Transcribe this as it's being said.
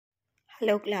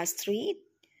Hello class 3.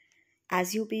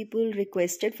 As you people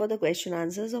requested for the question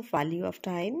answers of value of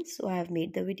time, so I have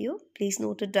made the video. Please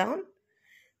note it down.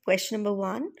 Question number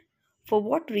 1. For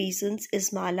what reasons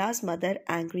is Mala's mother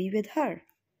angry with her?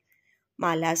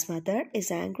 Mala's mother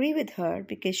is angry with her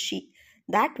because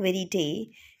that very day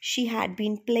she had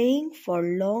been playing for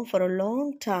a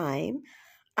long time,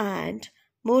 and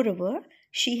moreover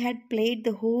she had played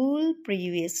the whole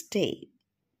previous day.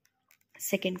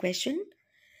 Second question.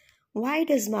 Why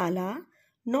does Mala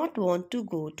not want to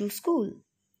go to school?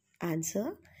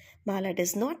 Answer. Mala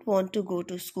does not want to go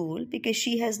to school because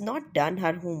she has not done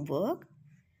her homework.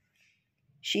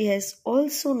 She has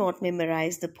also not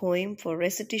memorized the poem for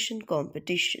recitation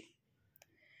competition.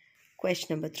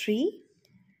 Question number 3.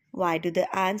 Why do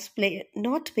the ants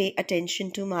not pay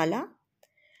attention to Mala?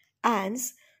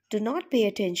 Ants do not pay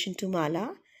attention to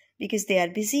Mala because they are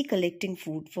busy collecting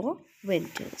food for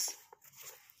winters.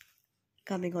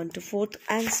 Coming on to fourth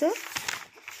answer.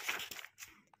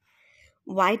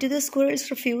 Why do the squirrels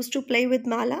refuse to play with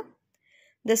Mala?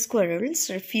 The squirrels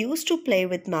refuse to play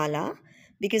with Mala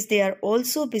because they are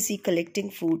also busy collecting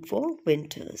food for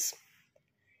winters.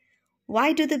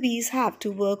 Why do the bees have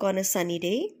to work on a sunny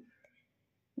day?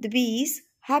 The bees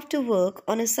have to work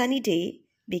on a sunny day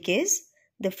because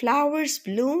the flowers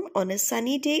bloom on a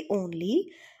sunny day only,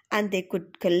 and they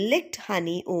could collect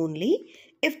honey only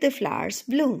if the flowers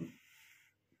bloom.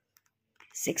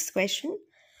 Sixth question.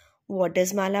 What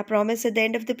does Mala promise at the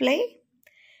end of the play?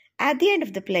 At the end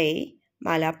of the play,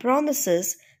 Mala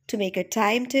promises to make a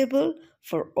timetable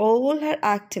for all her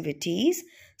activities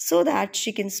so that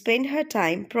she can spend her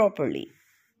time properly.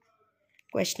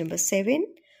 Question number 7.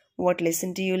 What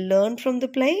lesson do you learn from the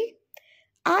play?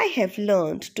 I have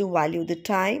learned to value the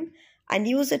time and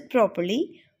use it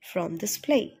properly from this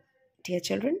play. Dear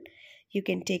children, you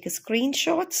can take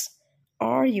screenshots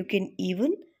or you can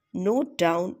even note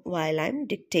down while I'm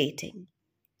dictating.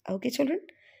 Okay, children?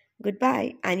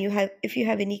 Goodbye. And if you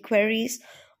have any queries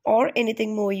or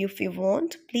anything more if you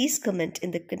want, please comment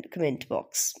in the comment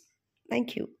box.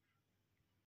 Thank you.